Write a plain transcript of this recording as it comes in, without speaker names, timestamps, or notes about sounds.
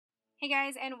Hey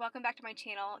guys, and welcome back to my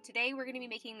channel. Today we're going to be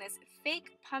making this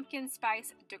fake pumpkin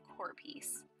spice decor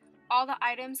piece. All the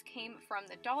items came from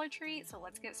the Dollar Tree, so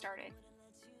let's get started.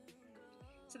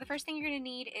 So the first thing you're going to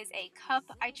need is a cup.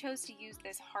 I chose to use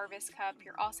this Harvest cup.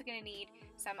 You're also going to need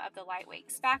some of the lightweight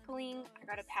spackling. I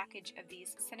got a package of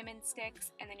these cinnamon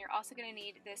sticks, and then you're also going to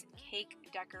need this cake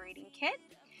decorating kit.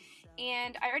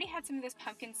 And I already had some of this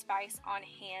pumpkin spice on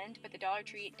hand, but the Dollar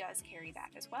Tree does carry that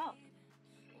as well.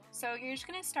 So you're just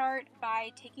going to start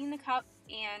by taking the cup,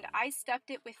 and I stuffed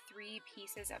it with 3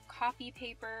 pieces of copy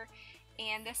paper,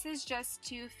 and this is just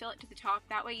to fill it to the top.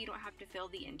 That way you don't have to fill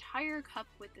the entire cup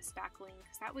with the spackling,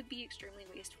 because that would be extremely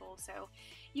wasteful. So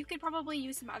you could probably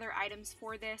use some other items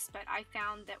for this, but I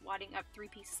found that wadding up 3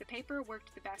 pieces of paper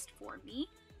worked the best for me.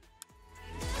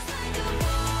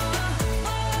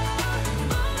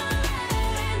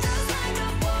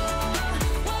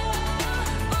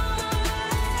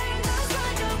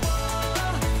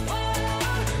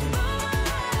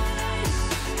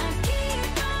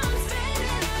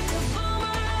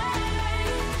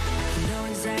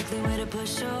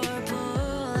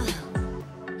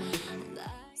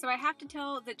 So I have to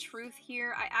tell the truth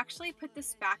here, I actually put the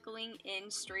spackling in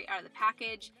straight out of the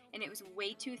package and it was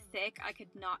way too thick. I could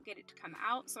not get it to come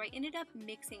out, so I ended up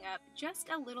mixing up just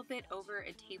a little bit over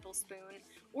a tablespoon,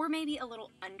 or maybe a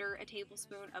little under a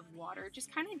tablespoon of water.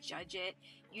 Just kind of judge it.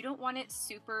 You don't want it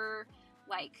super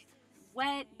like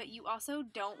wet, but you also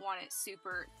don't want it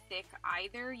super thick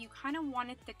either. You kind of want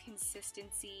it the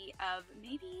consistency of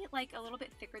maybe like a little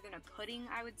bit thicker than a pudding,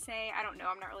 I would say. I don't know,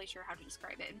 I'm not really sure how to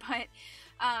describe it, but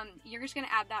you're just going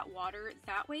to add that water.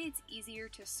 That way it's easier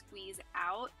to squeeze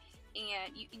out,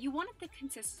 and you want it the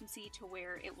consistency to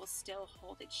where it will still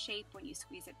hold its shape when you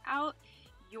squeeze it out.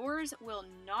 Yours will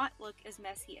not look as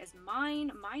messy as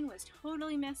mine. Mine was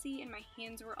totally messy and my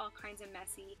hands were all kinds of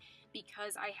messy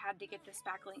because I had to get the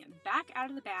spackling back out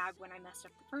of the bag when I messed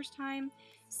up the first time.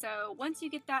 So once you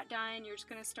get that done, you're just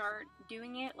gonna start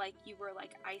doing it like you were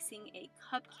like icing a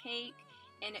cupcake,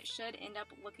 and it should end up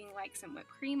looking like some whipped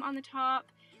cream on the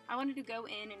top. I wanted to go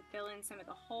in and fill in some of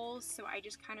the holes, so I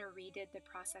just kind of redid the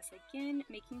process again,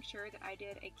 making sure that I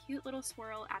did a cute little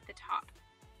swirl at the top.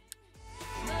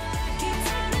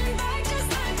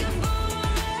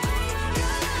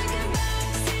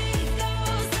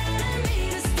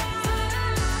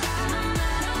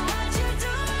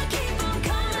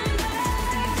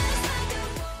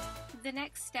 The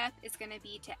next step is going to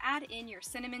be to add in your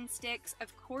cinnamon sticks.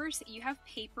 Of course, you have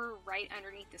paper right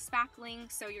underneath the spackling,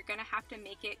 so you're going to have to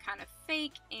make it kind of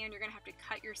fake, and you're going to have to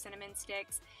cut your cinnamon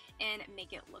sticks and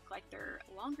make it look like they're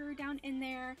longer down in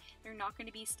there. They're not going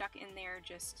to be stuck in there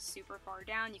just super far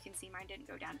down. You can see mine didn't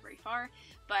go down very far,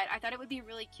 but I thought it would be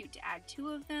really cute to add 2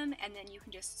 of them, and then you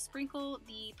can just sprinkle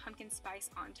the pumpkin spice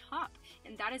on top.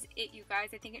 And that is it, you guys.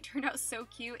 I think it turned out so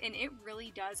cute, and it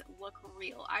really does look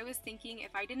real. I was thinking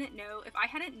if I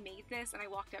hadn't made this and I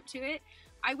walked up to it,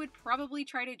 I would probably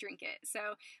try to drink it.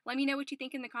 So let me know what you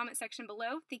think in the comment section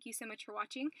below. Thank you so much for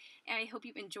watching, and I hope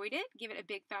you've enjoyed it. Give it a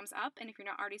big thumbs up, and if you're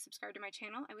not already subscribed to my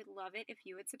channel, I would love it if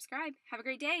you would subscribe. Have a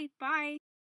great day. Bye!